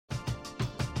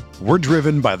We're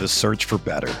driven by the search for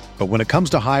better. But when it comes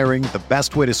to hiring, the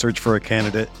best way to search for a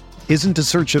candidate isn't to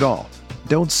search at all.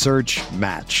 Don't search,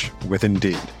 match with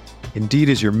Indeed. Indeed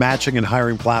is your matching and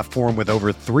hiring platform with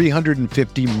over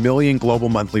 350 million global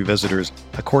monthly visitors,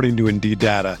 according to Indeed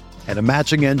data, and a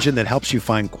matching engine that helps you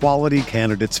find quality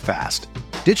candidates fast.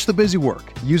 Ditch the busy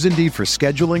work. Use Indeed for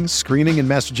scheduling, screening, and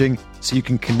messaging so you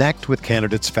can connect with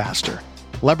candidates faster.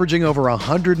 Leveraging over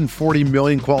 140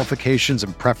 million qualifications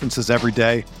and preferences every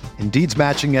day, Indeed's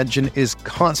matching engine is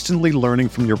constantly learning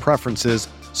from your preferences,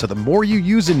 so the more you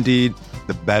use Indeed,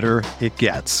 the better it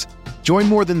gets. Join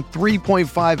more than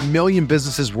 3.5 million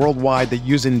businesses worldwide that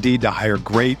use Indeed to hire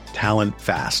great talent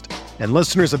fast. And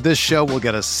listeners of this show will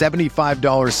get a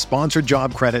 $75 sponsored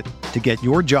job credit to get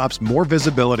your jobs more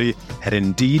visibility at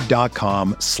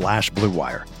Indeed.com/Blue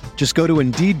Wire. Just go to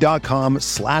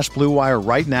Indeed.com/Blue Wire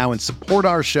right now and support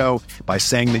our show by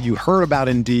saying that you heard about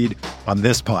Indeed on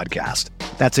this podcast.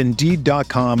 That's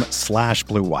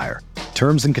Indeed.com/Blue Wire.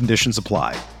 Terms and conditions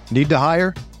apply. Need to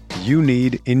hire? You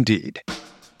need Indeed.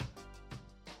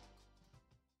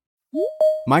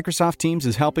 Microsoft Teams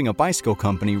is helping a bicycle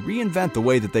company reinvent the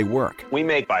way that they work. We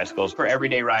make bicycles for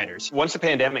everyday riders. Once the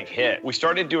pandemic hit, we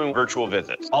started doing virtual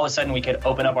visits. All of a sudden, we could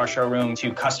open up our showroom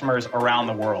to customers around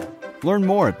the world. Learn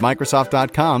more at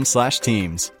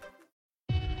Microsoft.com/Teams.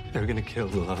 They're gonna kill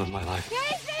the love of my life.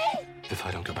 Casey! If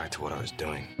I don't go back to what I was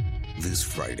doing. This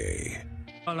Friday.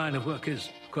 Our line of work is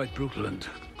quite brutal and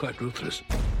quite ruthless.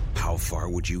 How far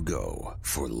would you go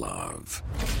for love?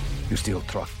 You steal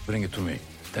truck, bring it to me.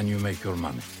 Then you make your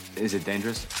money. Is it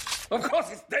dangerous? Of course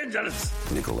it's dangerous!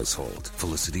 Nicholas Hoult,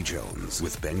 Felicity Jones,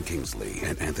 with Ben Kingsley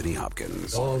and Anthony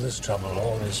Hopkins. All this trouble,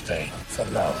 all this pain, for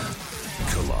love.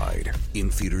 Collide, in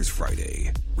theaters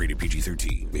Friday. Rated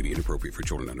PG-13, may be inappropriate for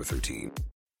children under 13.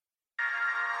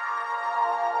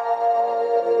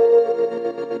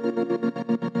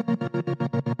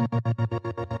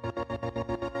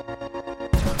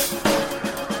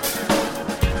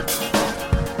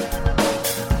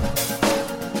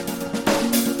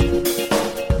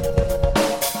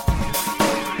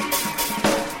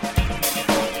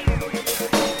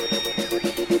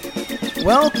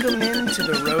 Welcome into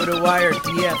the RotoWire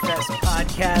DFS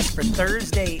podcast for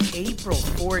Thursday, April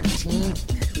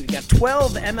 14th. We've got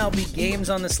 12 MLB games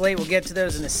on the slate. We'll get to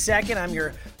those in a second. I'm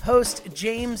your host,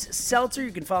 James Seltzer.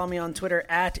 You can follow me on Twitter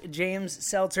at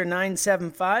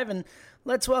JamesSeltzer975. And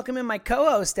let's welcome in my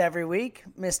co-host every week,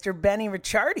 Mr. Benny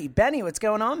Ricciardi. Benny, what's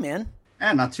going on, man?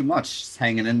 Not too much. Just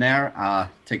hanging in there,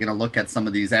 taking a look at some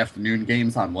of these afternoon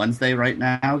games on Wednesday right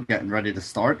now, getting ready to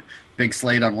start. Big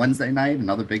slate on Wednesday night,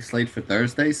 another big slate for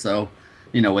Thursday. So,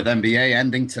 with NBA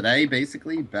ending today,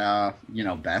 basically,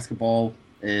 basketball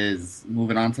is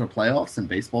moving on to the playoffs and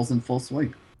baseball's in full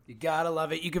swing. You gotta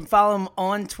love it. You can follow him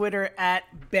on Twitter at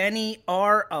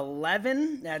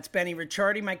BennyR11. That's Benny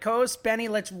Ricciardi, my co-host. Benny,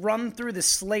 let's run through the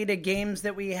slate of games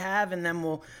that we have, and then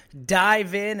we'll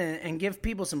dive in and give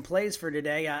people some plays for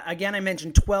today. Again, I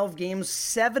mentioned 12 games.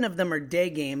 7 of them are day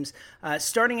games.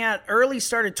 Starting out early,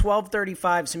 start at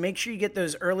 12:35, so make sure you get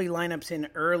those early lineups in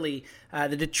early.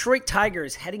 The Detroit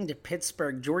Tigers heading to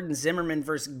Pittsburgh. Jordan Zimmerman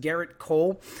versus Garrett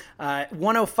Cole.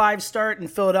 105 start in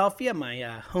Philadelphia,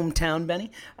 my hometown,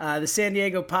 Benny. The San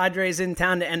Diego Padres in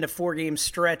town to end a 4-game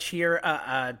stretch here.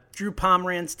 Drew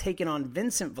Pomeranz taking on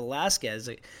Vincent Velasquez,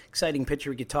 an exciting pitcher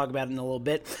we could talk about in a little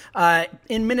bit.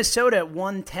 In Minnesota at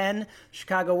 110,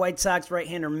 Chicago White Sox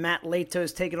right-hander Matt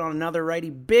Latos taking on another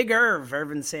righty, Big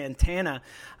Irvin Santana.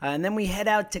 And then we head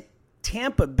out to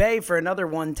Tampa Bay for another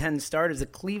 110 start as the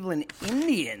Cleveland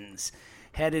Indians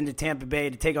head into Tampa Bay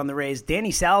to take on the Rays.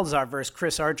 Danny Salazar versus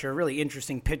Chris Archer, a really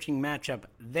interesting pitching matchup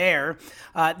there.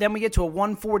 Then we get to a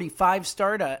 145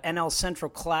 start, a NL Central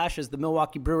clash as the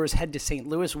Milwaukee Brewers head to St.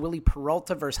 Louis. Willie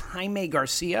Peralta versus Jaime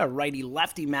Garcia, a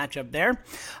righty-lefty matchup there.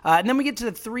 And then we get to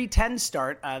the 310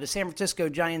 start, the San Francisco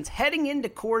Giants heading into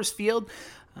Coors Field.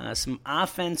 Some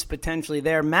offense potentially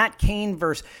there. Matt Cain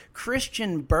versus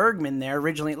Christian Bergman there.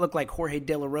 Originally, it looked like Jorge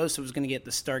De La Rosa was going to get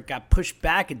the start. Got pushed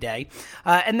back a day.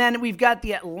 And then we've got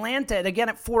the Atlanta, and again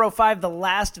at 4:05, the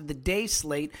last of the day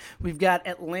slate. We've got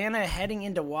Atlanta heading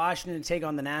into Washington to take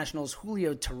on the Nationals.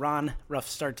 Julio Teheran, rough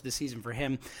start to the season for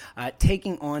him,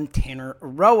 taking on Tanner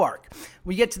Roark.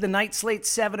 We get to the night slate,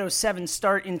 7:07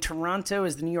 start in Toronto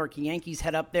as the New York Yankees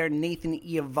head up there. Nathan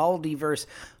Eovaldi versus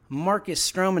Marcus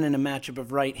Stroman in a matchup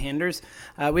of right-handers.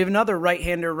 We have another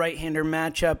right-hander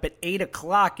matchup at 8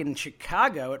 o'clock in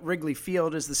Chicago at Wrigley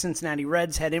Field as the Cincinnati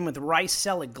Reds head in with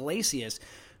Raisel Iglesias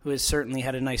who has certainly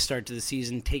had a nice start to the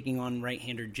season, taking on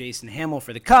right-hander Jason Hamill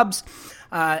for the Cubs.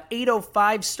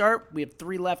 8:05 start. We have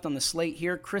 3 left on the slate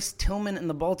here. Chris Tillman and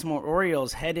the Baltimore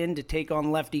Orioles head in to take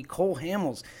on lefty Cole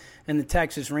Hamels and the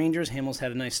Texas Rangers. Hamels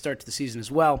had a nice start to the season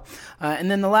as well. And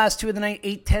then the last 2 of the night,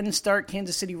 8:10 start,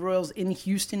 Kansas City Royals in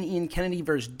Houston, Ian Kennedy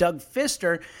versus Doug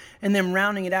Fister. And then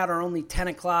rounding it out, our only 10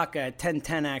 o'clock,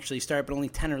 10:10 actually start, but only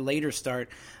 10 or later start.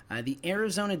 The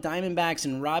Arizona Diamondbacks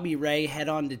and Robbie Ray head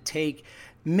on to take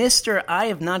Mr. I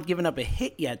have not given up a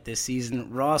hit yet this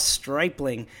season, Ross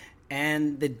Stripling,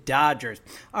 and the Dodgers.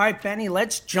 All right, Benny,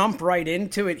 let's jump right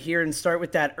into it here and start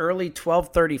with that early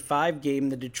 12:35 game.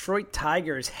 The Detroit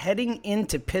Tigers heading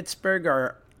into Pittsburgh,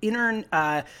 our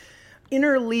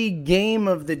interleague game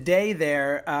of the day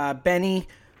there. Benny,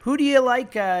 who do you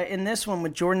like in this one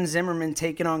with Jordan Zimmerman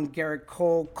taking on Garrett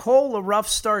Cole? Cole, a rough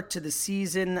start to the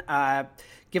season,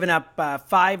 giving up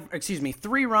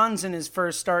 3 runs in his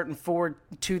first start in 4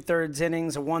 2/3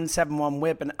 innings, a 1.71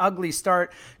 whip, an ugly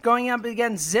start. Going up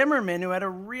against Zimmerman, who had a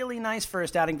really nice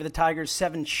first outing for the Tigers,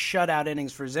 7 shutout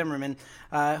innings for Zimmerman.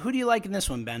 Who do you like in this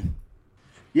one, Ben?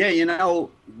 Yeah,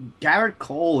 Garrett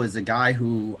Cole is a guy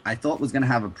who I thought was going to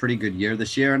have a pretty good year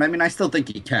this year. And I mean, I still think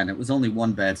he can. It was only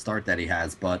one bad start that he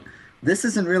has, but this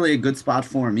isn't really a good spot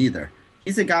for him either.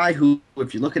 He's a guy who,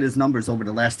 if you look at his numbers over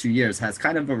the last 2 years, has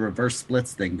kind of a reverse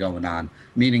splits thing going on,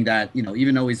 meaning that,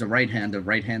 even though he's a right-hander,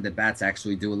 right-handed bats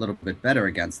actually do a little bit better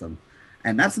against him.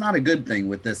 And that's not a good thing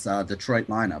with this Detroit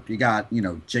lineup. You got,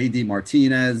 J.D.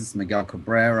 Martinez, Miguel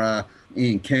Cabrera,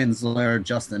 Ian Kinsler,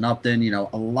 Justin Upton,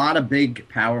 a lot of big,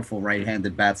 powerful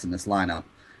right-handed bats in this lineup.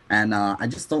 And I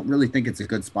just don't really think it's a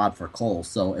good spot for Cole.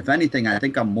 So if anything, I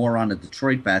think I'm more on the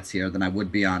Detroit bats here than I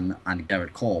would be on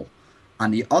Garrett Cole. On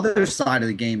the other side of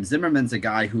the game, Zimmerman's a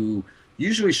guy who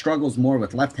usually struggles more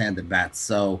with left-handed bats.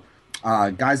 So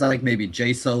guys like maybe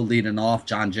Jaso leading off,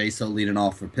 John Jaso leading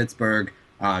off for Pittsburgh,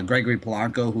 Gregory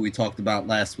Polanco, who we talked about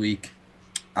last week,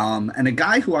 and a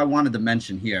guy who I wanted to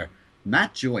mention here,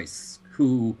 Matt Joyce,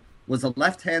 who was a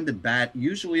left-handed bat,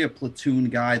 usually a platoon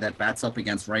guy that bats up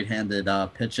against right-handed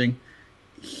pitching.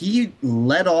 He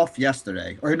led off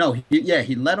yesterday.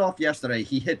 He led off yesterday.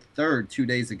 He hit third 2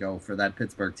 days ago for that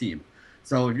Pittsburgh team.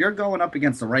 So if you're going up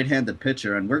against a right-handed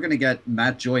pitcher, and we're going to get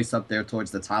Matt Joyce up there towards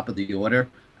the top of the order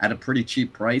at a pretty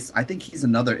cheap price, I think he's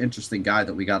another interesting guy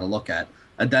that we got to look at.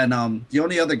 And then the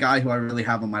only other guy who I really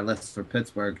have on my list for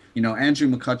Pittsburgh, Andrew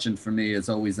McCutchen for me is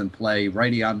always in play.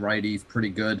 Righty on righty, he's pretty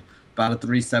good. About a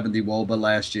 370 WOBA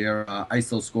last year.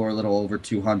 ISO score a little over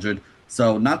 200.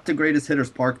 So not the greatest hitter's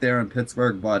park there in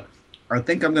Pittsburgh, but I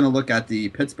think I'm going to look at the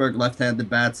Pittsburgh left-handed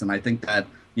bats, and I think that,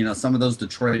 some of those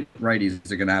Detroit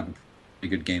righties are going to have a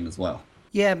good game as well.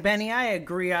 Yeah, Benny, I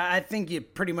agree. I think you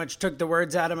pretty much took the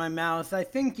words out of my mouth. I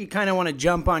think you kind of want to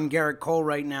jump on Garrett Cole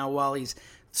right now while he's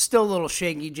still a little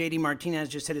shaky. J.D. Martinez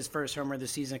just hit his first homer of the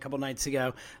season a couple nights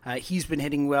ago. He's been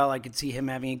hitting well. I could see him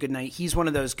having a good night. He's one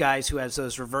of those guys who has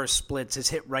those reverse splits, has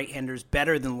hit right-handers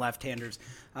better than left-handers.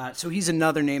 So he's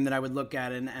another name that I would look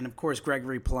at. And of course,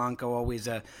 Gregory Polanco, always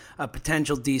a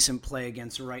potential decent play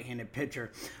against a right-handed pitcher.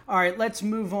 All right, let's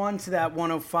move on to that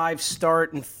 105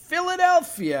 start in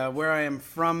Philadelphia, where I am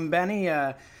from, Benny.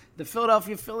 The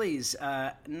Philadelphia Phillies,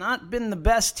 not been the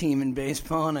best team in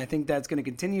baseball, and I think that's going to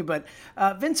continue. But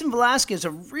Vincent Velasquez,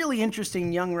 a really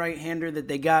interesting young right-hander that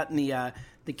they got in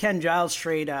the Ken Giles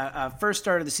trade. First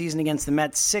start of the season against the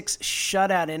Mets, 6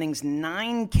 shutout innings,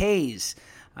 9 Ks.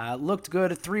 Looked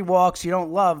good, 3 walks you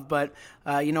don't love, but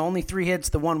only 3 hits,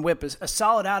 the 1 whip. A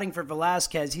solid outing for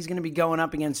Velasquez. He's going to be going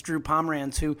up against Drew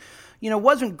Pomeranz, who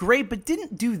wasn't great, but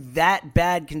didn't do that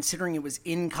bad considering it was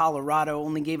in Colorado.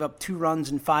 Only gave up 2 runs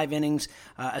in 5 innings,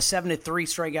 a 7-3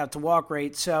 strikeout to walk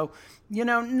rate. So,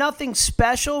 nothing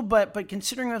special, but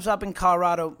considering it was up in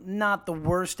Colorado, not the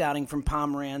worst outing from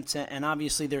Pomeranz, and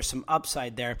obviously there's some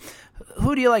upside there.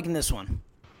 Who do you like in this one?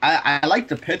 I like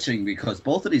the pitching because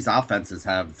both of these offenses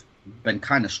have been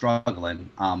kind of struggling.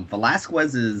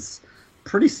 Velasquez is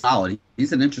pretty solid.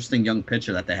 He's an interesting young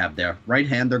pitcher that they have there.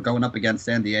 Right-hander going up against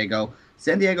San Diego.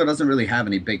 San Diego doesn't really have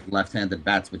any big left-handed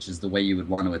bats, which is the way you would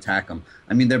want to attack them.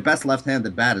 I mean, their best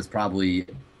left-handed bat is probably,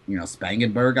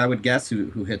 Spangenberg, I would guess,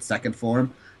 who hit second for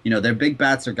him. Their big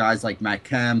bats are guys like Matt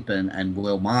Kemp and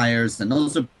Will Myers, and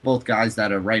those are both guys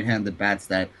that are right-handed bats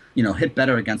that, hit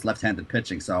better against left-handed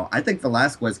pitching. So I think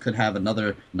Velasquez could have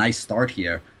another nice start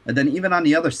here. And then even on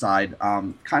the other side,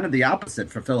 kind of the opposite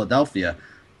for Philadelphia.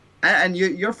 And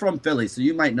you're from Philly, so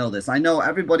you might know this. I know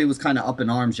everybody was kind of up in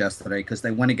arms yesterday because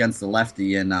they went against the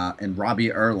lefty in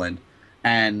Robbie Erlin,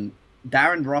 and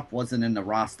Darren Ruff wasn't in the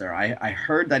roster. I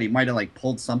heard that he might have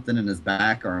pulled something in his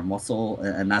back or a muscle,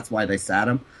 and that's why they sat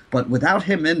him. But without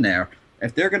him in there,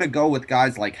 if they're going to go with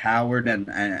guys like Howard and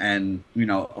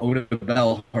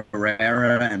Odubel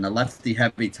Herrera and the lefty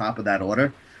heavy top of that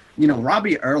order,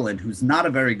 Robbie Erlin, who's not a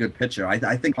very good pitcher,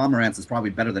 I think Pomeranz is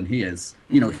probably better than he is.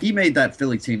 He made that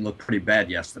Philly team look pretty bad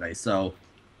yesterday. So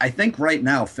I think right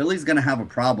now Philly's going to have a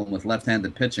problem with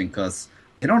left-handed pitching because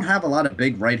they don't have a lot of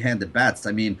big right-handed bats.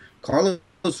 I mean, Carlos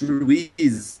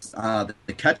Ruiz, the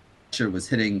catcher, was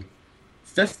hitting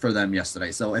fifth for them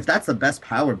yesterday. So if that's the best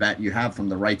power bat you have from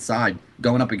the right side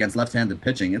going up against left-handed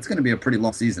pitching, it's going to be a pretty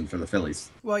long season for the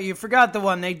Phillies. Well, you forgot the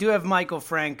one. They do have Michael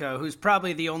Franco, who's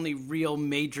probably the only real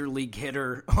major league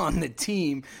hitter on the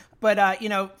team. But,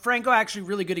 Franco actually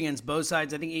really good against both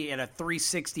sides. I think he had a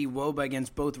 360 WOBA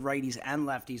against both righties and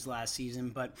lefties last season.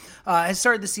 But has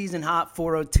started the season hot,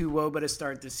 402 WOBA to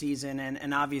start the season.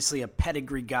 And obviously a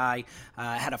pedigree guy.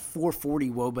 Had a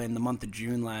 440 WOBA in the month of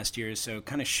June last year. So it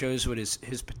kind of shows what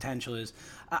his potential is.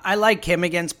 I like him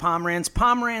against Pomeranz.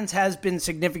 Pomeranz has been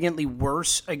significantly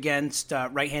worse against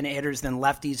right-handed hitters than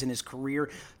lefties in his career.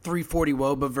 340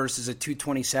 WOBA versus a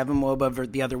 227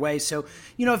 WOBA the other way. So,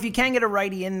 if you can get a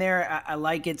righty in there, I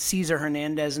like it. Cesar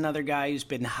Hernandez, another guy who's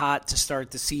been hot to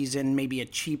start the season, maybe a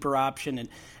cheaper option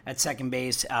at second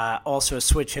base. Also a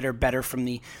switch hitter, better from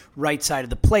the right side of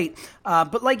the plate.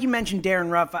 But like you mentioned, Darren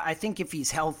Ruff, I think if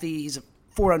he's healthy, he's a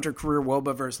 400 career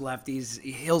WOBA versus lefties.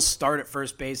 He'll start at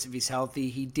first base if he's healthy.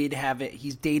 He did have it.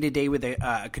 He's day-to-day with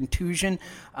a contusion,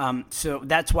 so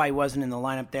that's why he wasn't in the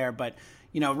lineup there. But,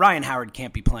 Ryan Howard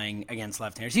can't be playing against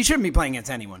left-handers. He shouldn't be playing against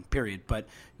anyone, period. But,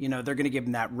 they're going to give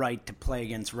him that right to play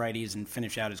against righties and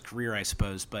finish out his career, I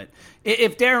suppose. But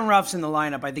if Darren Ruff's in the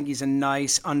lineup, I think he's a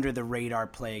nice under-the-radar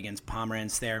play against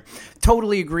Pomeranz there.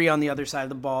 Totally agree on the other side of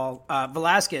the ball.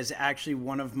 Velasquez, actually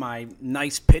one of my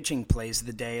nice pitching plays of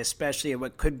the day, especially at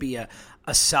what could be a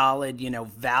solid,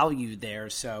 value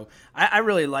there. So I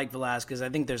really like Velasquez. I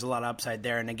think there's a lot of upside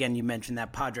there. And again, you mentioned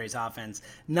that Padres offense,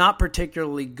 not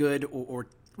particularly good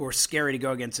or scary to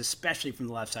go against, especially from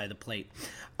the left side of the plate.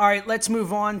 All right, let's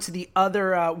move on to the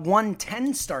other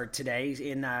 110 start today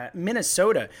in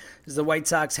Minnesota. As the White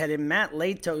Sox head in, Matt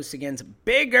Latos against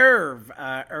Big Irv.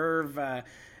 Irv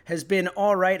has been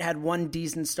all right, had one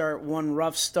decent start, one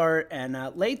rough start, and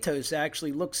Latos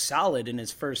actually looked solid in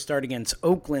his first start against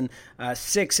Oakland,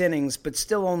 6 innings, but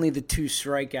still only the 2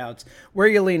 strikeouts. Where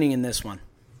are you leaning in this one?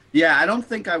 Yeah, I don't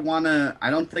think I want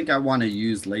to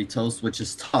use Latos, which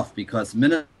is tough because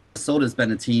Minnesota's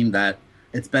been a team that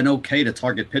it's been okay to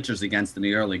target pitchers against in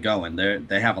the early going.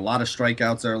 They have a lot of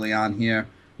strikeouts early on here.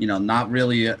 Not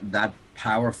really that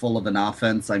powerful of an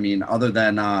offense. I mean, other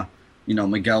than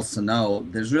Miguel Sano,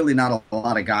 there's really not a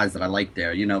lot of guys that I like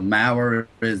there. Mauer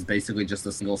is basically just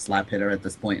a single slap hitter at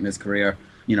this point in his career.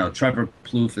 Trevor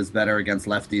Plouffe is better against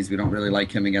lefties. We don't really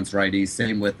like him against righties.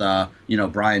 Same with,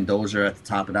 Brian Dozier at the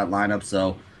top of that lineup.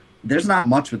 So there's not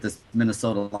much with this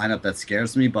Minnesota lineup that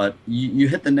scares me, but you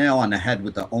hit the nail on the head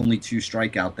with the only 2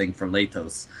 strikeout thing for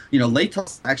Latos.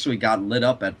 Latos actually got lit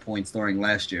up at points during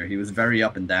last year. He was very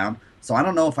up and down. So I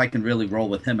don't know if I can really roll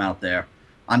with him out there.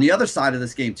 On the other side of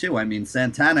this game, too, I mean,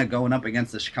 Santana going up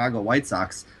against the Chicago White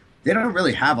Sox, they don't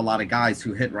really have a lot of guys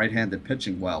who hit right-handed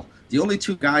pitching well. The only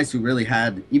 2 guys who really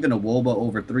had even a WOBA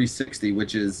over 360,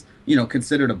 which is,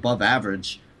 considered above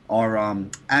average, are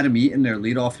Adam Eaton, their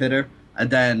leadoff hitter, and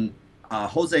then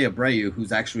Jose Abreu,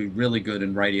 who's actually really good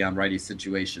in righty-on-righty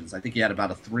situations. I think he had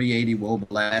about a 380 WOBA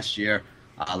last year,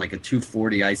 like a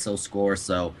 240 ISO score,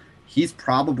 so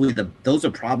those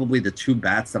are probably the 2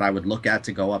 bats that I would look at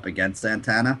to go up against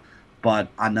Santana. But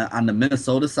on the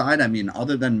Minnesota side, I mean,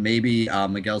 other than maybe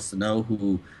Miguel Sano,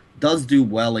 who does do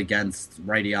well against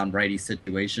righty-on-righty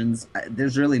situations,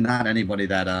 there's really not anybody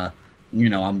that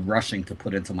I'm rushing to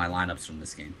put into my lineups from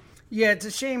this game. Yeah, it's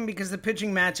a shame because the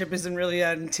pitching matchup isn't really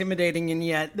that intimidating, and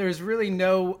yet there's really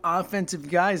no offensive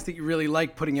guys that you really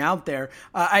like putting out there.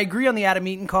 I agree on the Adam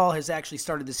Eaton call. Has actually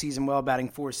started the season well, batting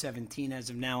 .417 as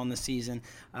of now in the season.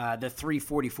 The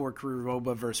 344 career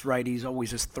WOBA versus righties,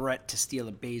 always a threat to steal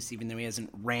a base, even though he hasn't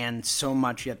ran so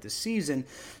much yet this season.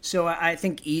 So I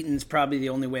think Eaton's probably the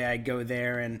only way I'd go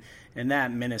there, and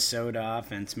that Minnesota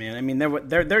offense, man. I mean,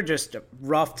 they're just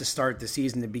rough to start the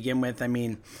season to begin with. I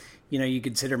mean, you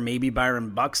consider maybe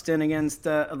Byron Buxton against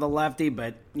the lefty,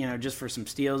 but, just for some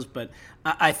steals. But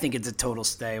I think it's a total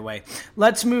stay away.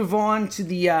 Let's move on to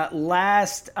the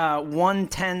last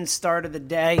 110 start of the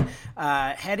day,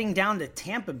 heading down to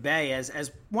Tampa Bay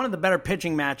as one of the better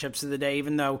pitching matchups of the day,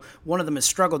 even though one of them has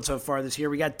struggled so far this year.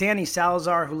 We got Danny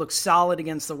Salazar, who looks solid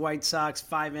against the White Sox,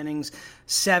 5 innings,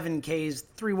 7 Ks,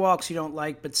 3 walks you don't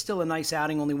like, but still a nice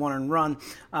outing, only 1 earned run.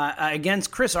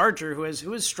 Against Chris Archer, who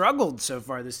has struggled so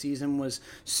far this season, was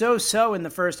so in the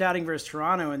first outing versus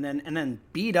Toronto, and then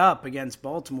beat up against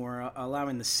Baltimore,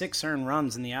 allowing the 6 earned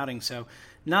runs in the outing. So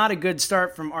not a good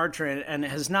start from Archer, and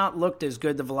has not looked as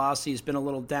good. The velocity has been a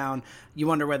little down. You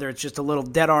wonder whether it's just a little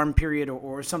dead arm period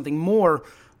or something more.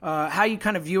 How you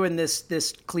kind of viewing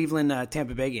this Cleveland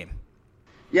Tampa Bay game?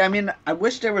 Yeah, I mean, I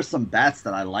wish there were some bats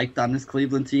that I liked on this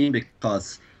Cleveland team,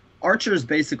 because Archer is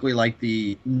basically like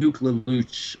the Nuke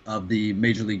Lelouch of the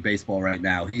Major League Baseball right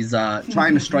now. He's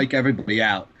trying to strike everybody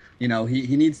out. You know,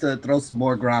 he needs to throw some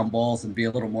more ground balls and be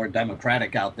a little more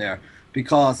democratic out there,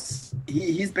 because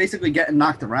he's basically getting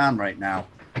knocked around right now.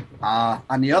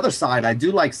 On the other side, I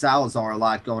do like Salazar a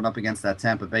lot going up against that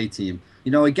Tampa Bay team.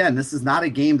 You know, again, this is not a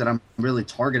game that I'm really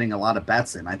targeting a lot of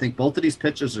bets in. I think both of these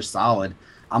pitchers are solid.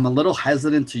 I'm a little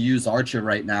hesitant to use Archer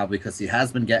right now because he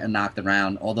has been getting knocked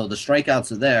around, although the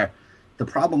strikeouts are there. The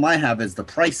problem I have is the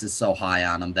price is so high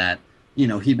on him that, you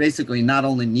know, he basically not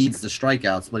only needs the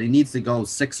strikeouts, but he needs to go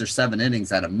 6 or 7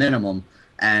 innings at a minimum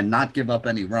and not give up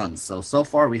any runs. So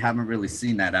far, we haven't really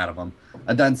seen that out of him.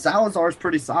 And then Salazar is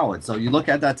pretty solid. So you look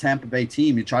at that Tampa Bay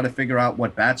team, you try to figure out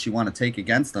what bats you want to take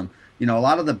against them. You know, a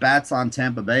lot of the bats on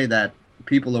Tampa Bay that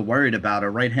people are worried about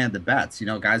are right-handed bats. You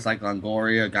know, guys like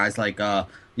Longoria, guys like,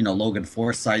 Logan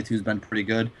Forsythe, who's been pretty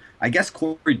good. I guess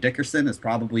Corey Dickerson is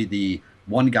probably the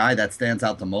one guy that stands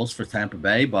out the most for Tampa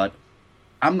Bay, but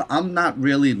I'm not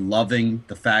really loving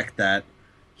the fact that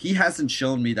he hasn't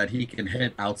shown me that he can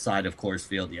hit outside of Coors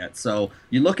Field yet. So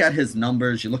you look at his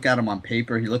numbers, you look at him on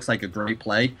paper, he looks like a great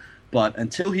play. But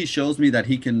until he shows me that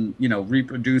he can,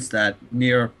 reproduce that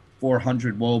near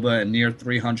 400 WOBA and near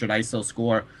 300 ISO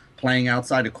score playing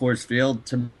outside of Coors Field,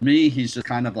 to me, he's just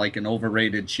kind of like an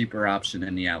overrated, cheaper option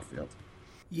in the outfield.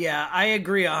 Yeah, I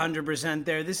agree 100%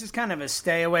 there. This is kind of a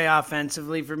stay away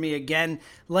offensively for me. Again,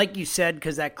 like you said,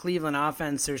 because that Cleveland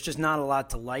offense, there's just not a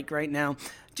lot to like right now.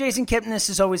 Jason Kipnis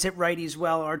has always hit righties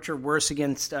well. Archer worse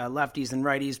against lefties than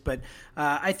righties. But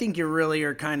I think you really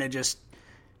are kind of just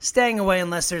staying away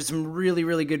unless there's some really,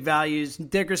 really good values.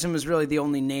 Dickerson was really the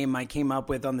only name I came up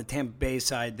with on the Tampa Bay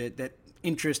side that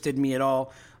interested me at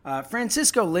all.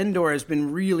 Francisco Lindor has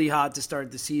been really hot to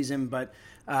start the season, but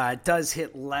does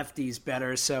hit lefties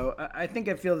better. So I think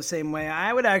I feel the same way.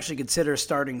 I would actually consider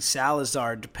starting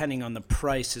Salazar depending on the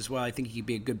price as well. I think he could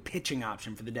be a good pitching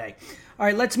option for the day. All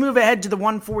right, let's move ahead to the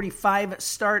 1:45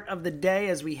 start of the day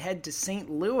as we head to St.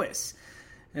 Louis.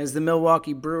 As the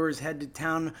Milwaukee Brewers head to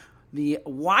town, the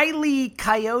Wily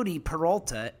Coyote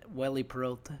Peralta. Willie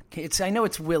Peralta. I know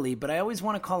it's Willie, but I always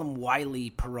want to call him Wily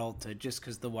Peralta just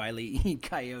because the Wily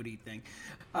Coyote thing.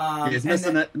 He's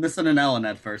missing an L in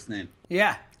that first name.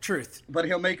 Yeah, truth. But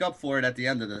he'll make up for it at the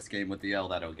end of this game with the L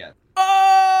that he'll get.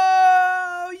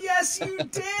 Oh, yes, you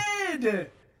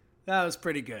did. That was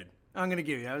pretty good. I'm going to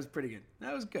give you that was pretty good.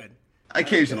 That was good.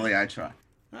 Occasionally, I try.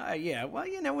 Yeah, well,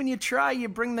 when you try, you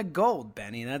bring the gold,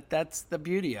 Benny. That's the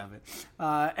beauty of it.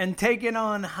 And taking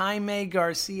on Jaime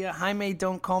Garcia. Jaime,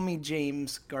 don't call me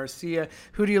James Garcia.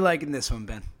 Who do you like in this one,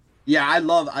 Ben? Yeah, I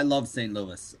love St.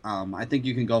 Louis. I think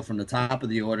you can go from the top of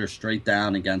the order straight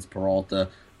down against Peralta.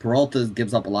 Peralta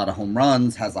gives up a lot of home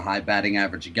runs, has a high batting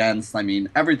average against. I mean,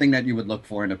 everything that you would look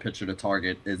for in a pitcher to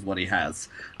target is what he has.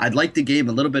 I'd like the game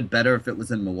a little bit better if it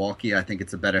was in Milwaukee. I think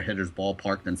it's a better hitter's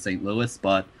ballpark than St. Louis,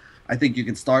 but I think you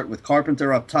can start with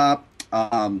Carpenter up top.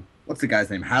 What's the guy's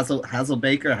name?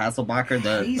 Hazelbaker?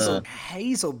 Hazelbaker.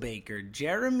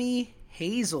 Jeremy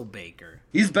Hazelbaker.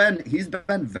 He's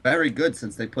been very good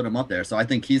since they put him up there. So I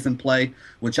think he's in play.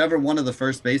 Whichever one of the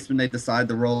first basemen they decide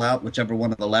to roll out, whichever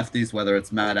one of the lefties, whether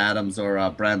it's Matt Adams or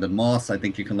Brandon Moss, I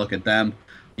think you can look at them.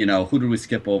 Who do we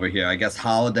skip over here? I guess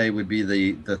Holiday would be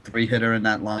the 3-hitter in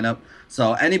that lineup.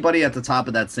 So anybody at the top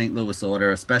of that St. Louis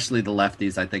order, especially the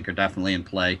lefties, I think are definitely in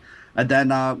play. And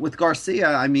then with Garcia,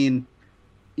 I mean,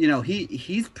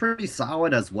 he's pretty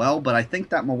solid as well, but I think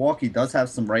that Milwaukee does have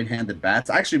some right-handed bats.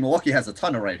 Actually, Milwaukee has a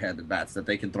ton of right-handed bats that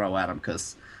they can throw at him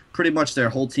because pretty much their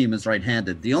whole team is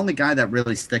right-handed. The only guy that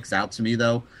really sticks out to me,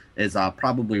 though, is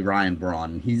probably Ryan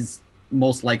Braun. He's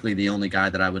most likely the only guy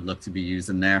that I would look to be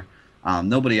using there.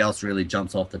 Nobody else really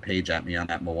jumps off the page at me on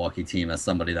that Milwaukee team as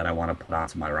somebody that I want to put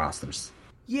onto my rosters.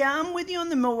 Yeah, I'm with you on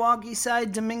the Milwaukee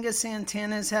side. Domingo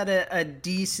Santana's had a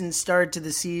decent start to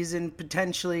the season,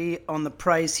 potentially on the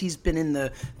price. He's been in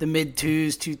the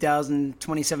mid-twos, 2,000,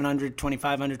 2,700,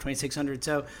 2,500, 2,600.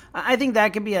 So I think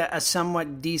that could be a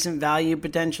somewhat decent value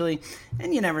potentially.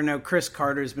 And you never know. Chris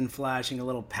Carter's been flashing a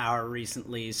little power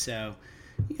recently, so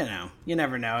You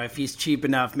never know. If he's cheap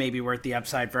enough, maybe worth the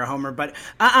upside for a homer. But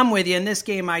I'm with you. In this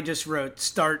game, I just wrote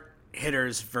start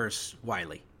hitters versus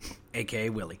Wiley, a.k.a.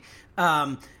 Willie.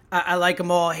 I like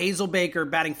them all. Hazelbaker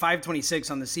batting .526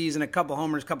 on the season, a couple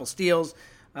homers, couple steals.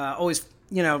 Always,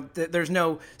 there's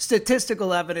no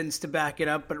statistical evidence to back it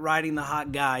up, but riding the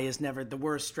hot guy is never the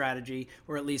worst strategy,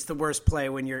 or at least the worst play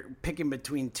when you're picking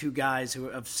between two guys who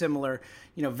of similar,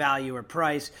 value or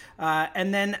price.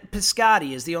 And then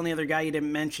Piscotty is the only other guy you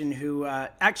didn't mention who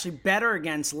actually better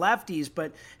against lefties,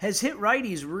 but has hit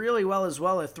righties really well as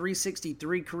well. A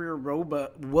 .363 career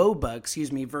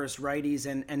WOBA, versus righties,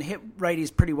 and hit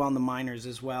righties pretty well in the minors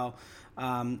as well.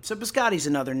 So Piscotty's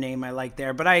another name I like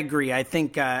there, but I agree. I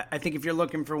think if you're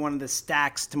looking for one of the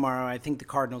stacks tomorrow, I think the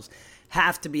Cardinals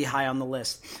have to be high on the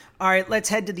list. All right, let's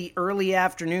head to the early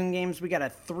afternoon games. We got a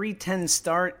 3:10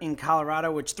 start in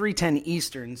Colorado, which 3:10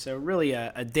 Eastern, so really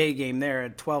a day game there, a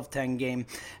 12:10 game,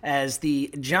 as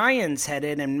the Giants head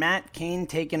in, and Matt Cain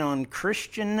taking on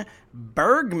Christian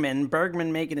Bergman.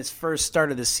 Bergman making his first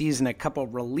start of the season, a couple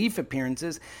relief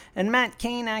appearances, and Matt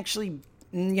Cain actually,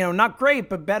 not great,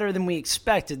 but better than we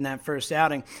expected in that first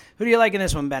outing. Who do you like in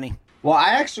this one, Benny? Well, I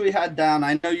actually had down,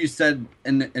 I know you said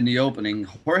in the opening,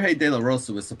 Jorge De La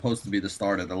Rosa was supposed to be the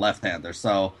starter, the left-hander.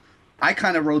 So I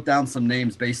kind of wrote down some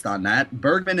names based on that.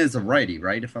 Bergman is a righty,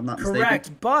 right, if I'm not mistaken?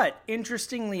 Correct, but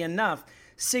interestingly enough,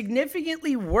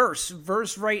 significantly worse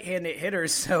versus right-handed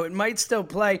hitters, so it might still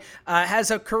play.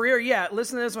 Has a career,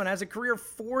 listen to this one, has a career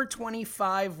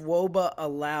 .425 WOBA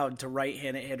allowed to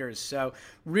right-handed hitters, so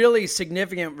really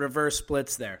significant reverse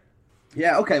splits there.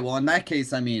 Yeah, okay, well, in that case,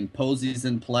 Posey's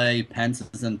in play, Pence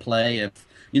is in play. If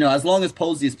as long as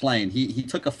Posey's playing, he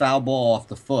took a foul ball off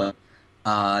the foot.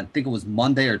 I think it was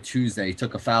Monday or Tuesday. He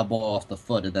took a foul ball off the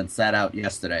foot and then sat out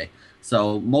yesterday.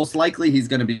 So most likely he's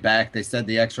going to be back. They said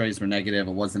the x-rays were negative.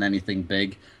 It wasn't anything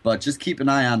big. But just keep an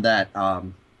eye on that.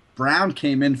 Brown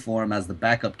came in for him as the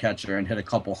backup catcher and hit a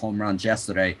couple home runs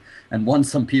yesterday and won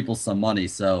some people some money.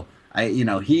 So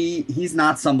he's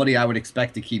not somebody I would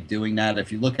expect to keep doing that.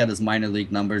 If you look at his minor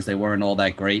league numbers, they weren't all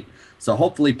that great. So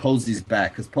hopefully Posey's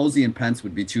back, because Posey and Pence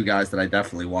would be two guys that I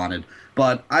definitely wanted.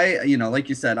 But like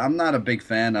you said, I'm not a big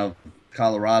fan of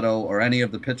Colorado or any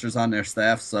of the pitchers on their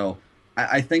staff. So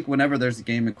I think whenever there's a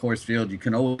game in Coors Field, you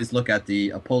can always look at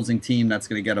the opposing team that's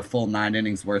going to get a full 9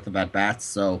 innings worth of at-bats.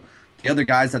 So the other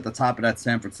guys at the top of that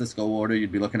San Francisco order,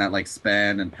 you'd be looking at like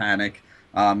Span and Panik.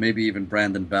 Maybe even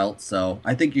Brandon Belt. So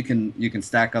I think you can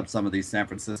stack up some of these San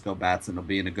Francisco bats and it'll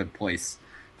be in a good place.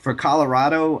 For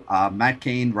Colorado, Matt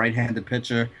Cain, right-handed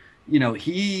pitcher,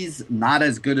 he's not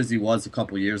as good as he was a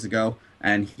couple years ago,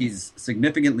 and he's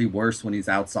significantly worse when he's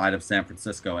outside of San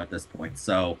Francisco at this point.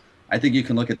 So I think you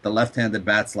can look at the left-handed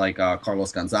bats like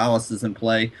Carlos Gonzalez is in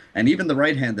play, and even the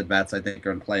right-handed bats I think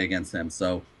are in play against him.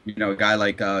 So, a guy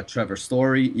like Trevor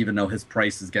Story, even though his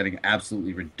price is getting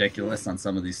absolutely ridiculous on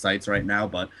some of these sites right now,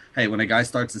 but hey, when a guy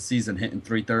starts the season hitting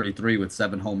 .333 with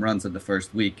 7 home runs in the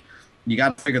first week, you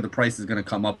got to figure the price is going to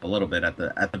come up a little bit at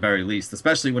the very least,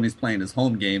 especially when he's playing his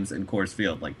home games in Coors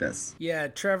Field like this. Yeah,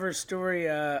 Trevor Story,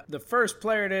 the first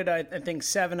player did, I think,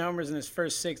 7 homers in his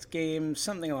first 6 games,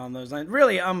 something along those lines.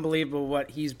 Really unbelievable what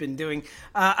he's been doing.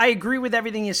 I agree with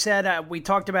everything you said. We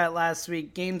talked about it last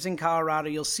week. Games in Colorado,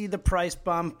 you'll see the price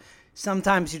bump.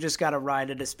 Sometimes you just got to ride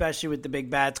it, especially with the big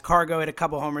bats. Cargo hit a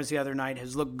couple homers the other night,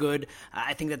 has looked good.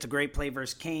 I think that's a great play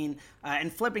versus Cain.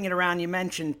 And flipping it around, you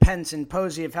mentioned Pence and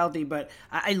Posey if healthy, but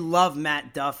I love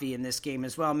Matt Duffy in this game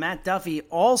as well. Matt Duffy,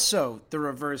 also the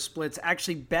reverse splits,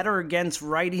 actually better against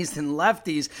righties than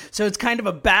lefties. So it's kind of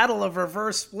a battle of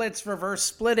reverse splits, reverse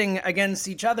splitting against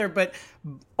each other, but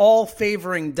all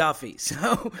favoring Duffy.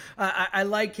 So I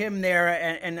like him there,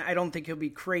 and I don't think he'll be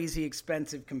crazy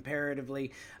expensive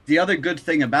comparatively. The other good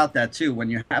thing about that, too,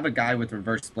 when you have a guy with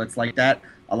reverse splits like that,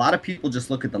 a lot of people just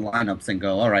look at the lineups and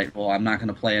go, all right, well, I'm not going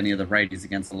to play any of the righties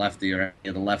against the lefty or any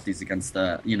of the lefties against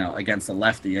the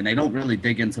lefty, and they don't really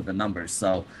dig into the numbers.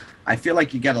 So I feel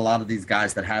like you get a lot of these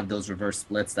guys that have those reverse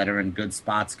splits that are in good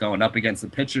spots going up against a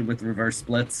pitcher with reverse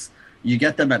splits. You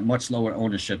get them at much lower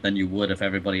ownership than you would if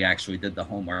everybody actually did the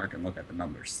homework and look at the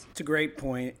numbers. It's a great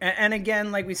point. And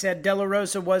again, like we said, De La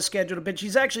Rosa was scheduled a bit.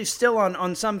 She's actually still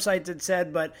on some sites, it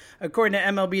said, but according to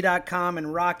MLB.com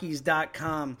and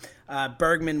Rockies.com,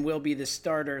 Bergman will be the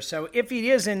starter. So if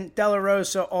he isn't, De La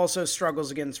Rosa also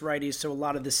struggles against righties, so a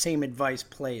lot of the same advice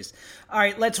plays. All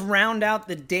right, let's round out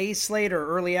the day slate or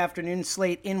early afternoon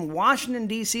slate in Washington,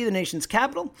 D.C., the nation's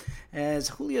capital, as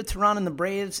Julio Teheran and the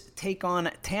Braves take on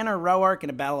Tanner Roark in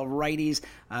a battle of righties.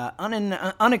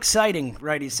 Unexciting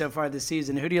righties so far this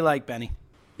season. Who do you like, Benny?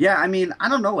 Yeah, I mean, I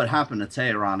don't know what happened to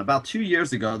Tehran. About 2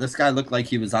 years ago, this guy looked like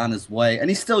he was on his way, and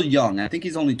he's still young. I think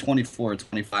he's only 24 or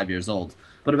 25 years old.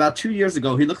 But about 2 years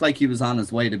ago, he looked like he was on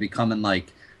his way to becoming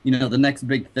like, the next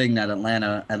big thing that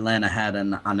Atlanta had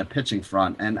on the pitching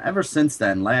front. And ever since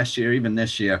then, last year, even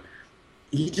this year,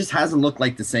 he just hasn't looked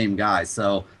like the same guy.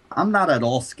 So I'm not at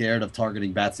all scared of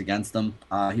targeting bats against him.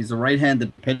 He's a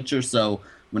right-handed pitcher, so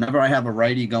whenever I have a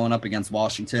righty going up against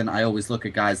Washington, I always look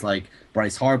at guys like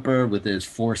Bryce Harper with his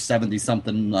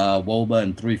 470-something WOBA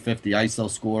and 350 ISO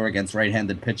score against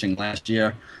right-handed pitching last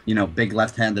year. Big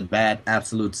left-handed bat,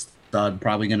 absolute stud,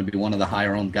 probably going to be one of the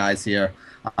higher-owned guys here.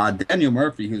 Daniel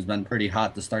Murphy, who's been pretty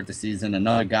hot to start the season,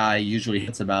 another guy, usually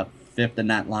hits about fifth in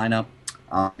that lineup.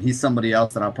 He's somebody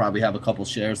else that I'll probably have a couple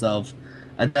shares of.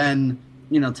 And then,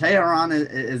 Tehran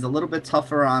is a little bit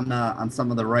tougher on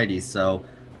some of the righties, so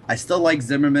I still like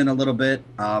Zimmerman a little bit.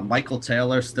 Michael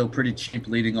Taylor still pretty cheap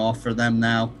leading off for them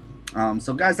now.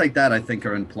 So guys like that I think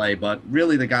are in play. But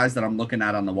really the guys that I'm looking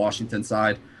at on the Washington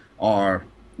side are,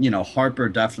 Harper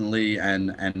definitely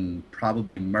and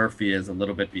probably Murphy is a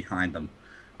little bit behind them.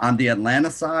 On the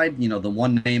Atlanta side, the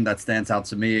one name that stands out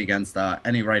to me against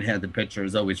any right-handed pitcher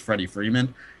is always Freddie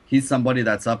Freeman. He's somebody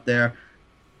that's up there.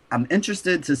 I'm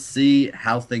interested to see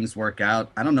how things work out.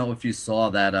 I don't know if you saw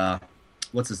that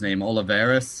what's his name?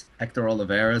 Olivares, Hector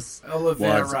Olivares.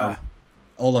 Oliveira,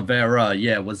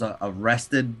 was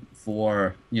arrested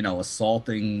for,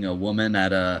 assaulting a woman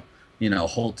at a,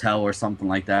 hotel or something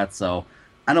like that. So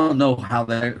I don't know how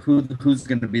who's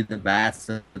going to be the bats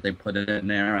that they put it in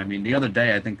there. I mean, the other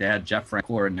day I think they had Jeff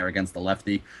Francoeur in there against the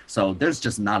lefty. So there's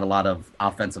just not a lot of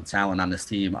offensive talent on this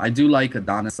team. I do like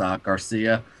Adonis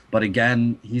Garcia, but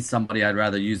again, he's somebody I'd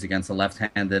rather use against a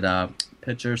left-handed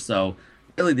pitcher. So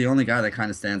really the only guy that kind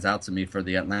of stands out to me for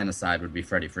the Atlanta side would be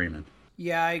Freddie Freeman.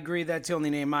 Yeah, I agree. That's the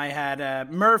only name I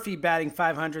had. Murphy batting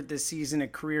 500 this season, a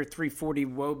career 340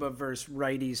 WOBA versus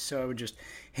righties, so I would just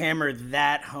hammer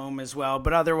that home as well.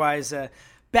 But otherwise,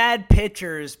 bad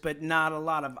pitchers, but not a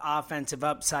lot of offensive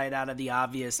upside out of the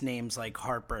obvious names like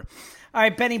Harper. All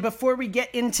right, Benny, before we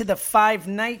get into the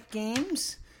 5-night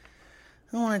games,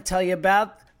 I want to tell you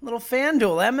about little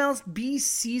FanDuel. MLB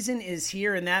season is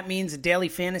here, and that means daily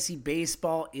fantasy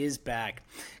baseball is back.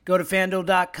 Go to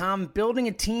FanDuel.com. Building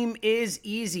a team is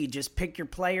easy. Just pick your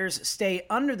players, stay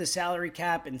under the salary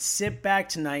cap, and sit back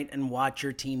tonight and watch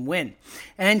your team win.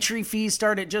 Entry fees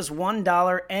start at just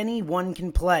 $1. Anyone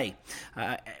can play.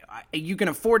 You can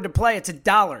afford to play. It's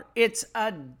 $1. It's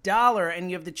 $1,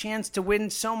 and you have the chance to win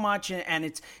so much, and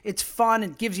it's fun.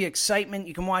 It gives you excitement.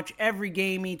 You can watch every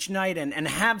game each night and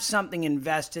have something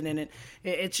invested in it.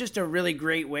 It's just a really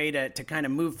great way to kind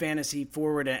of move fantasy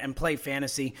forward and play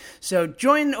fantasy. So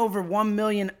join over 1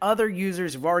 million other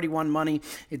users who've already won money.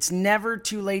 It's never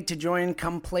too late to join.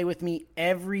 Come play with me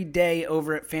every day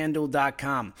over at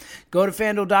FanDuel.com. Go to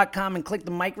FanDuel.com and click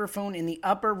the microphone in the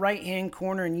upper right-hand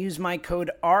corner and use my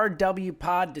code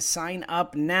RWPOD to sign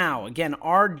up now. Again,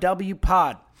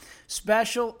 RWPOD.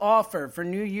 Special offer for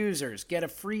new users. Get a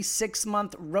free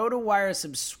 6-month RotoWire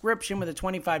subscription with a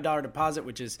 $25 deposit,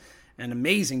 which is an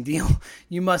amazing deal.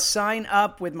 You must sign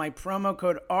up with my promo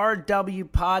code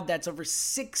RWPOD. That's over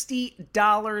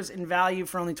 $60 in value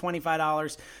for only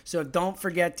 $25. So don't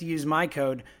forget to use my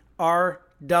code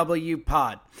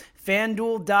RWPOD.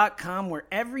 FanDuel.com, where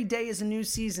every day is a new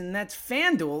season. That's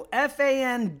FanDuel,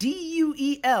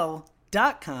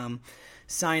 FanDuel.com.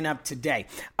 Sign up today.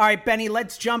 All right, Benny,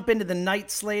 let's jump into the night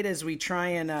slate as we try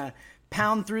and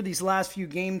pound through these last few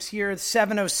games here.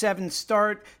 7:07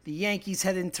 start. The Yankees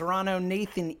head in Toronto.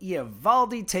 Nathan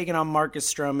Eovaldi taking on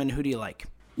Marcus Stroman. Who do you like?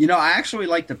 I actually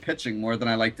like the pitching more than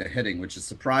I like the hitting, which is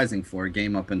surprising for a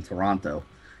game up in Toronto.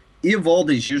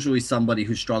 Eovaldi is usually somebody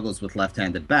who struggles with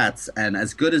left-handed bats, and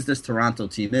as good as this Toronto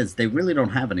team is, they really don't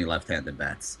have any left-handed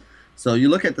bats. So you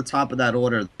look at the top of that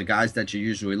order, the guys that you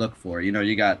usually look for.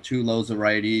 You got Tulo's a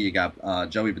righty, you got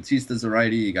Joey Batista's a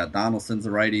righty, you got Donaldson's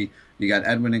a righty, you got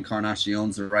Edwin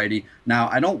Encarnacion's a righty. Now,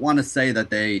 I don't want to say that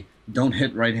they don't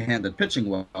hit right-handed pitching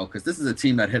well, because this is a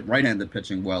team that hit right-handed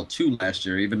pitching well too last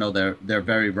year, even though they're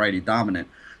very righty dominant.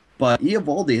 But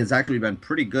Eovaldi has actually been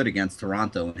pretty good against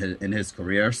Toronto in his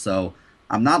career, so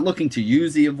I'm not looking to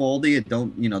use Eovaldi.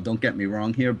 Don't get me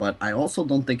wrong here, but I also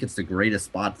don't think it's the greatest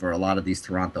spot for a lot of these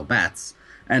Toronto bats.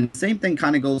 And same thing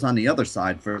kind of goes on the other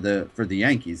side for the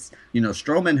Yankees.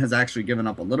 Stroman has actually given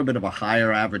up a little bit of a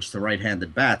higher average to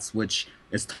right-handed bats, which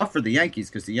is tough for the Yankees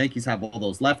because the Yankees have all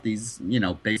those lefties,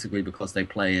 basically because they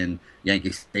play in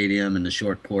Yankee Stadium and the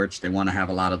short porch. They want to have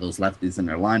a lot of those lefties in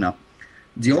their lineup.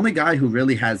 The only guy who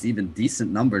really has even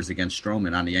decent numbers against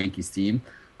Stroman on the Yankees team,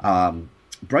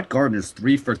 Brett Gardner's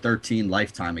 3 for 13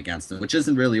 lifetime against him, which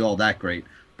isn't really all that great.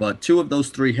 but 2 of those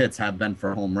 3 hits have been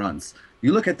for home runs.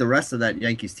 You look at the rest of that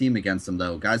Yankees team against them,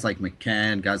 though, guys like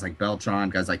McCann, guys like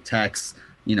Beltran, guys like Tex,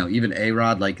 even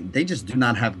A-Rod, like they just do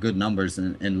not have good numbers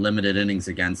in limited innings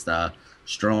against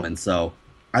Stroman. So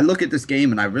I look at this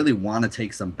game and I really want to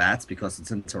take some bats because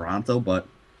it's in Toronto, but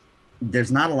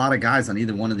there's not a lot of guys on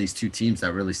either one of these 2 teams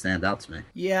that really stand out to me.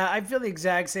 Yeah, I feel the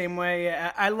exact same way.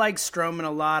 I like Stroman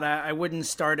a lot. I wouldn't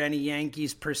start any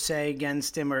Yankees per se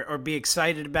against him or be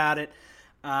excited about it.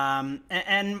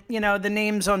 The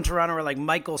names on Toronto are like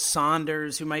Michael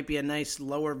Saunders, who might be a nice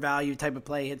lower value type of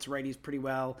play, hits righties pretty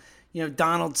well.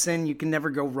 Donaldson, you can never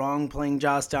go wrong playing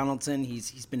Josh Donaldson.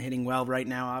 He's been hitting well right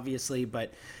now, obviously,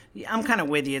 but I'm kind of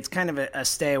with you. It's kind of a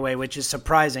stay away, which is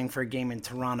surprising for a game in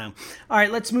Toronto. All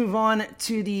right, let's move on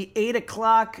to the 8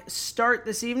 o'clock start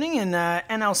this evening in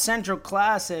NL Central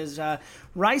Class as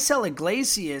Raisel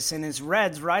Iglesias and his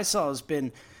Reds. Raisel has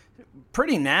been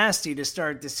pretty nasty to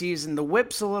start the season. The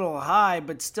whip's a little high,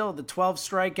 but still the 12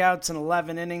 strikeouts in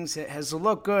 11 innings, it has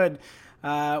looked good.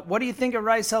 What do you think of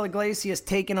Raisel Iglesias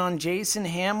taking on Jason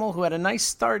Hammel, who had a nice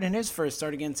start in his first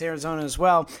start against Arizona as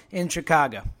well in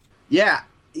Chicago? Yeah,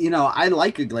 I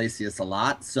like Iglesias a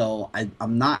lot, so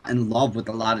I'm not in love with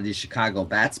a lot of these Chicago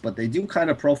bats, but they do kind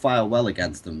of profile well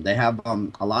against them. They have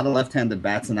a lot of left-handed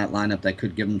bats in that lineup that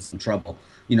could give them some trouble.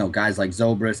 Guys like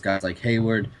Zobrist, guys like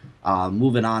Hayward,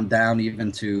 moving on down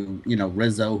even to,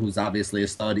 Rizzo, who's obviously a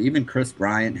stud. Even Chris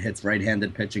Bryant hits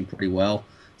right-handed pitching pretty well.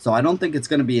 So I don't think it's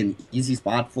going to be an easy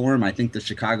spot for him. I think the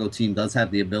Chicago team does have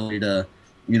the ability to,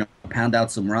 pound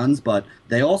out some runs, but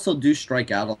they also do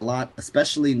strike out a lot,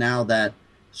 especially now that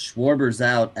Schwarber's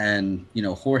out and,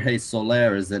 Jorge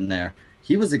Soler is in there.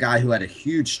 He was a guy who had a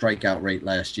huge strikeout rate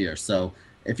last year. So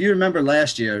if you remember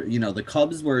last year, the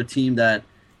Cubs were a team that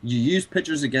you used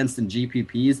pitchers against in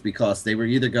GPPs because they were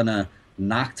either going to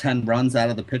knock 10 runs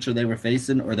out of the pitcher they were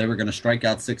facing or they were going to strike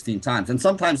out 16 times. And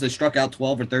sometimes they struck out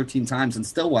 12 or 13 times and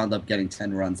still wound up getting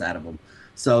 10 runs out of them.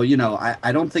 So,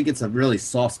 I don't think it's a really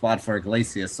soft spot for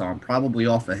Iglesias, so I'm probably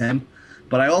off of him.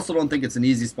 But I also don't think it's an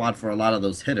easy spot for a lot of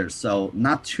those hitters. So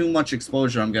not too much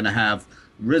exposure I'm going to have.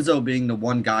 Rizzo being the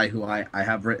one guy who I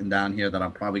have written down here that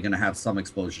I'm probably going to have some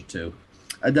exposure to.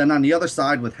 And then on the other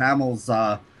side with Hamels,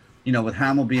 with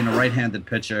Hammel being a right-handed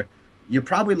pitcher, you're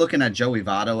probably looking at Joey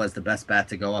Votto as the best bat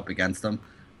to go up against him.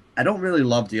 I don't really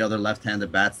love the other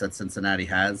left-handed bats that Cincinnati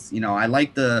has. I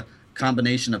like the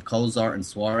combination of Cozart and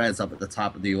Suarez up at the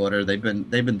top of the order. They've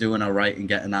been doing all right and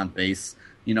getting on base.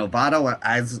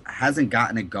 Votto hasn't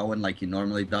gotten it going like he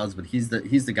normally does, but he's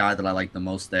the guy that I like the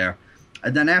most there.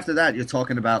 And then after that, you're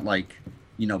talking about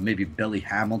maybe Billy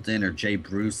Hamilton or Jay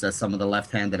Bruce as some of the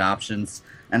left-handed options.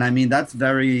 And I mean,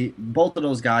 both of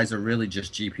those guys are really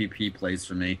just GPP plays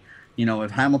for me.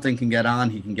 If Hamilton can get on,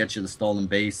 he can get you the stolen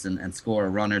base and score a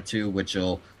run or two, which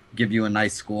will give you a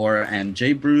nice score. And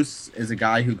Jay Bruce is a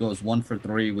guy who goes 1 for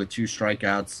 3 with 2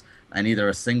 strikeouts and either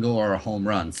a single or a home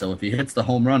run. So if he hits the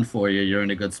home run for you, you're in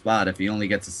a good spot. If he only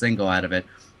gets a single out of it,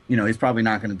 he's probably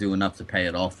not going to do enough to pay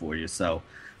it off for you. So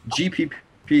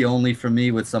GPP only for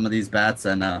me with some of these bats,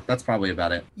 and that's probably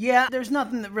about it. Yeah, there's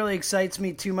nothing that really excites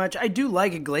me too much. I do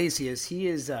like Iglesias. He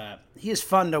is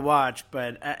fun to watch,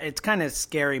 but it's kind of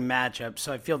scary matchup,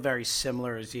 so I feel very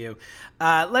similar as you.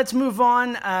 Let's move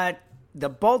on. The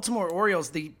Baltimore Orioles,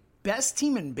 the best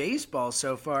team in baseball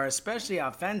so far, especially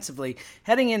offensively,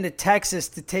 heading into Texas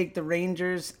to take on the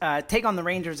Rangers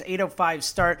 8:05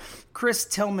 start. Chris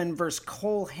Tillman versus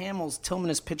Cole Hamels. Tillman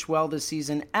has pitched well this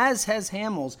season, as has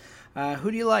Hamels.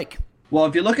 Who do you like? Well,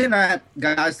 if you're looking at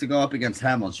guys to go up against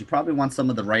Hamels, you probably want some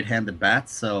of the right-handed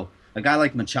bats. So a guy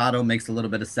like Machado makes a little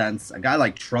bit of sense. A guy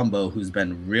like Trumbo, who's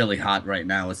been really hot right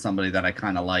now, is somebody that I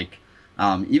kind of like.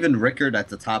 Even Rickard at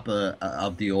the top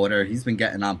of the order, he's been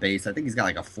getting on base. I think he's got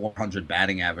like a 400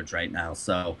 batting average right now.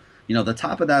 So, the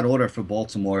top of that order for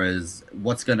Baltimore is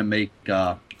what's going to make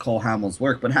Cole Hamels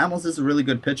work. But Hamels is a really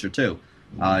good pitcher, too.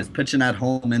 He's pitching at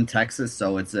home in Texas,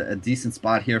 so it's a decent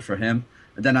spot here for him.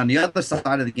 And then on the other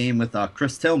side of the game with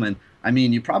Chris Tillman, I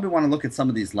mean, you probably want to look at some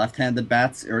of these left-handed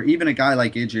bats, or even a guy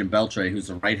like Adrian Beltre, who's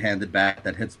a right-handed bat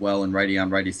that hits well in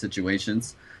righty-on-righty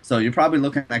situations. So you're probably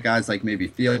looking at guys like maybe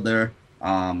Fielder,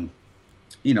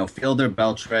 Fielder,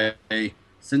 Beltre.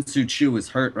 Sin-Soo Choo is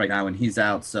hurt right now and he's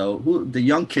out. So the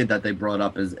young kid that they brought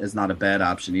up is not a bad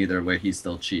option either, where he's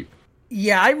still cheap.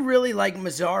 Yeah, I really like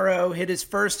Mazzaro. Hit his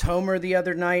first homer the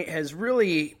other night. Has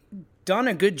really done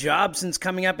a good job since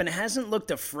coming up and hasn't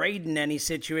looked afraid in any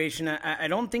situation. I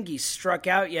don't think he's struck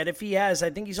out yet. If he has, I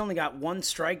think he's only got one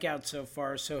strikeout so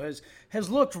far, so has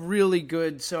looked really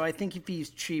good. So I think if he's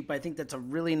cheap, I think that's a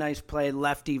really nice play,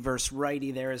 lefty versus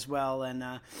righty there as well. And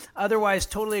otherwise,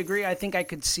 totally agree. I think I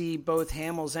could see both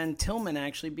Hamels and Tillman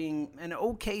actually being an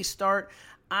okay start.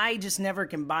 I just never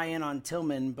can buy in on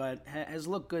Tillman, but has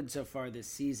looked good so far this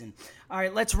season. All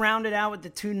right, let's round it out with the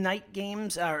two night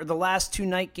games, or the last two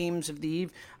night games of the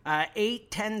eve.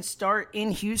 8-10 start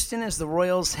in Houston as the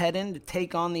Royals head in to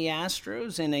take on the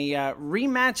Astros in a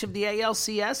rematch of the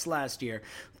ALCS last year.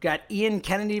 We've got Ian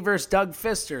Kennedy versus Doug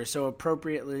Fister, so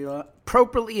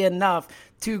appropriately enough,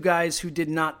 two guys who did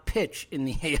not pitch in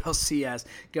the ALCS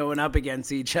going up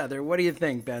against each other. What do you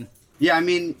think, Ben? Yeah, I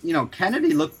mean,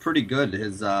 Kennedy looked pretty good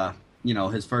his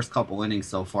first couple innings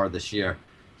so far this year.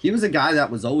 He was a guy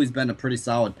that was always been a pretty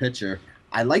solid pitcher.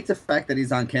 I like the fact that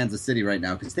he's on Kansas City right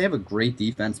now because they have a great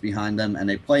defense behind them, and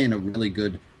they play in a really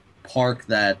good park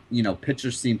that,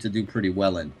 pitchers seem to do pretty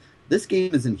well in. This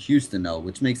game is in Houston, though,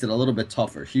 which makes it a little bit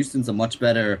tougher. Houston's a much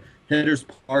better hitter's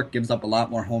park, gives up a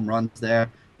lot more home runs there.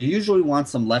 You usually want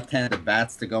some left-handed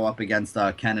bats to go up against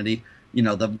Kennedy.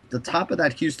 The top of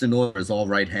that Houston order is all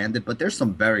right-handed, but there's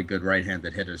some very good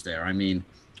right-handed hitters there. I mean,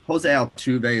 Jose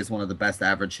Altuve is one of the best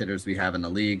average hitters we have in the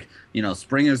league.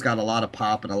 Springer's got a lot of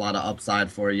pop and a lot of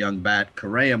upside for a young bat.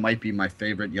 Correa might be my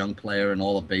favorite young player in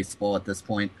all of baseball at this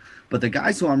point. But the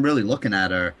guys who I'm really looking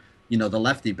at are, the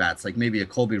lefty bats, like maybe a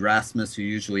Colby Rasmus, who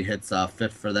usually hits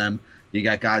fifth for them. You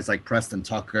got guys like Preston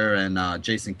Tucker and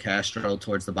Jason Castro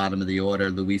towards the bottom of the order,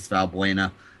 Luis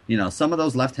Valbuena. Some of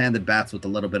those left-handed bats with a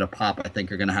little bit of pop, I think,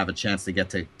 are going to have a chance to get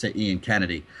to Ian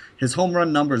Kennedy. His home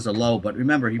run numbers are low, but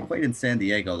remember, he played in San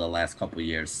Diego the last couple of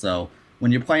years. So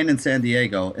when you're playing in San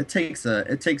Diego, it takes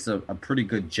a pretty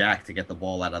good jack to get the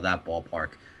ball out of that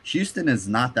ballpark. Houston is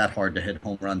not that hard to hit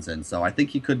home runs in, so I think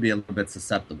he could be a little bit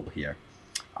susceptible here.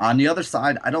 On the other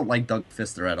side, I don't like Doug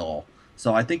Fister at all.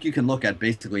 So I think you can look at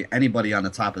basically anybody on the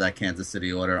top of that Kansas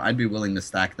City order. I'd be willing to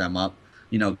stack them up.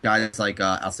 Guys like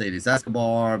Alcides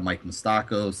Escobar, Mike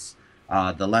Moustakas,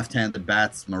 the left-handed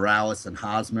bats, Morales and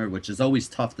Hosmer, which is always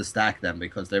tough to stack them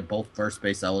because they're both first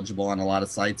base eligible on a lot of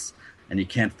sites, and you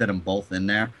can't fit them both in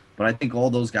there. But I think all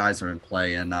those guys are in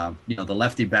play, and the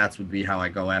lefty bats would be how I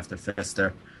go after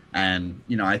Fister. And,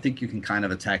 I think you can kind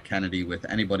of attack Kennedy with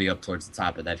anybody up towards the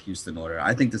top of that Houston order.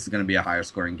 I think this is going to be a higher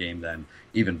scoring game than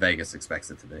even Vegas expects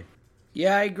it to be.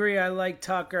 Yeah, I agree. I like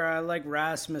Tucker. I like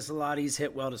Rasmus a lot. He's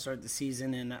hit well to start the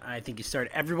season, and I think you start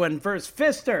everyone first.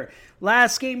 Fister,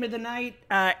 last game of the night,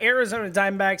 Arizona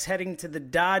Diamondbacks heading to the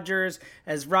Dodgers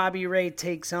as Robbie Ray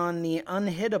takes on the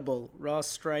unhittable Ross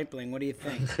Stripling. What do you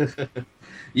think?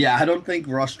 Yeah, I don't think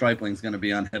Ross Stripling is going to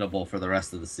be unhittable for the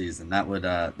rest of the season. That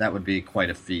would be quite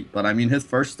a feat. But, I mean, his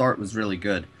first start was really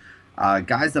good.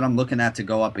 Guys that I'm looking at to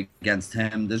go up against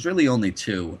him, there's really only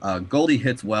two. Goldie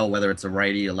hits well, whether it's a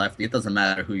righty or lefty. It doesn't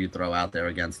matter who you throw out there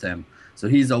against him. So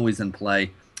he's always in play.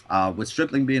 With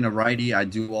Stripling being a righty, I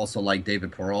do also like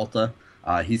David Peralta.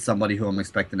 He's somebody who I'm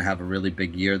expecting to have a really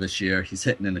big year this year. He's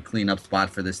hitting in the cleanup spot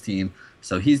for this team.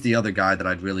 So he's the other guy that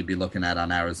I'd really be looking at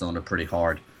on Arizona pretty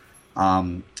hard.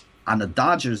 On the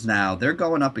Dodgers now, they're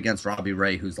going up against Robbie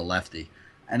Ray, who's a lefty.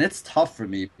 And it's tough for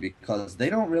me because they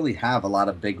don't really have a lot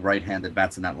of big right-handed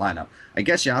bats in that lineup. I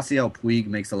guess Yasiel Puig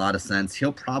makes a lot of sense.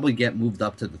 He'll probably get moved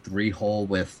up to the 3 hole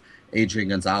with Adrian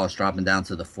Gonzalez dropping down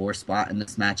to the 4 spot in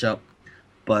this matchup.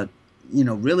 But,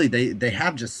 really, they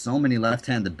have just so many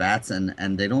left-handed bats,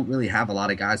 and they don't really have a lot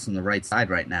of guys from the right side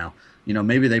right now.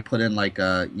 Maybe they put in like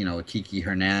a Kiki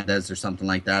Hernandez or something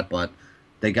like that, but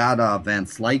they got Van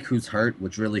Slyke, who's hurt,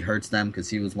 which really hurts them because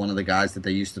he was one of the guys that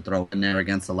they used to throw in there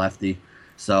against the lefty.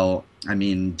 So, I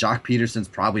mean, Jock Peterson's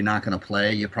probably not going to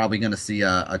play. You're probably going to see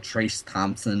a Trace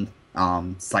Thompson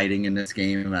sighting in this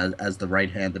game as the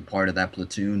right-handed part of that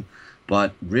platoon.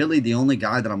 But really, the only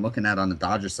guy that I'm looking at on the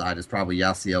Dodgers side is probably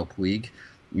Yasiel Puig.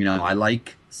 I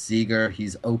like Seager.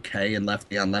 He's okay in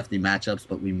lefty-on-lefty matchups,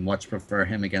 but we much prefer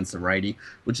him against a righty,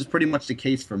 which is pretty much the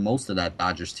case for most of that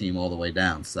Dodgers team all the way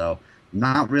down. So,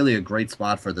 not really a great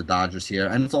spot for the Dodgers here.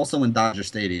 And it's also in Dodger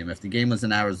Stadium. If the game was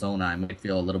in Arizona, I might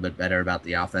feel a little bit better about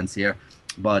the offense here.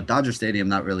 But Dodger Stadium,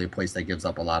 not really a place that gives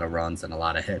up a lot of runs and a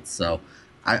lot of hits. So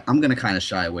I'm going to kind of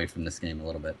shy away from this game a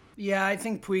little bit. Yeah, I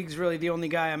think Puig's really the only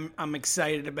guy I'm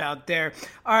excited about there.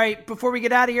 All right, before we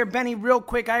get out of here, Benny, real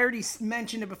quick, I already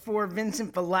mentioned it before.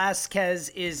 Vincent Velasquez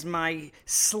is my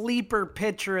sleeper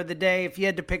pitcher of the day. If you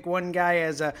had to pick one guy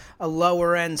as a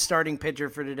lower-end starting pitcher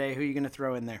for today, who are you going to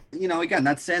throw in there? Again,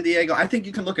 that's San Diego. I think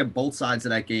you can look at both sides of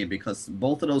that game because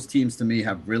both of those teams, to me,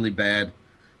 have really bad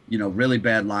really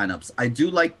bad lineups. I do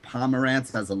like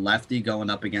Pomerantz as a lefty going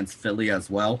up against Philly as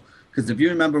well. Because if you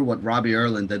remember what Robbie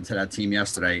Erlin did to that team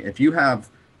yesterday, if you have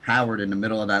Howard in the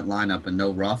middle of that lineup and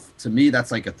no Ruff, to me,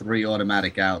 that's like a 3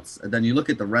 automatic outs. And then you look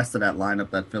at the rest of that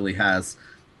lineup that Philly has,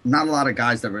 not a lot of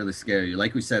guys that really scare you.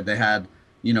 Like we said, they had,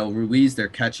 Ruiz, their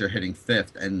catcher, hitting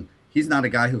 5th, and he's not a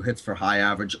guy who hits for high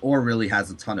average or really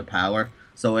has a ton of power.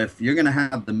 So if you're going to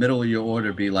have the middle of your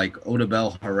order be like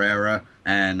Odubel Herrera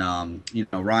and,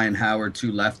 Ryan Howard,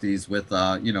 2 lefties with,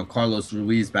 Carlos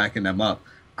Ruiz backing them up,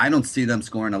 I don't see them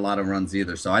scoring a lot of runs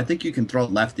either. So I think you can throw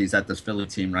lefties at this Philly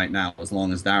team right now as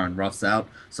long as Darren Ruff's out.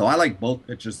 So I like both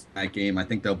pitchers in that game. I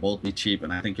think they'll both be cheap,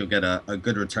 and I think you'll get a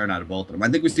good return out of both of them. I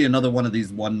think we see another one of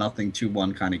these 1-0,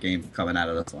 2-1 kind of games coming out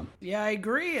of this one. Yeah, I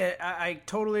agree. I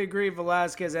totally agree.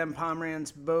 Velasquez and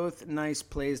Pomerantz, both nice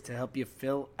plays to help you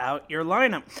fill out your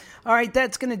lineup. All right,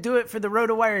 that's going to do it for the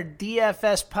RotoWire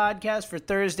DFS podcast for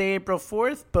Thursday, April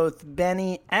 4th. Both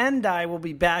Benny and I will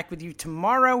be back with you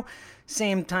tomorrow.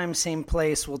 Same time, same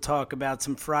place. We'll talk about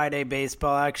some Friday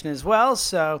baseball action as well.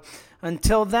 So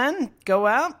until then, go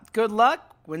out, good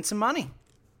luck, win some money.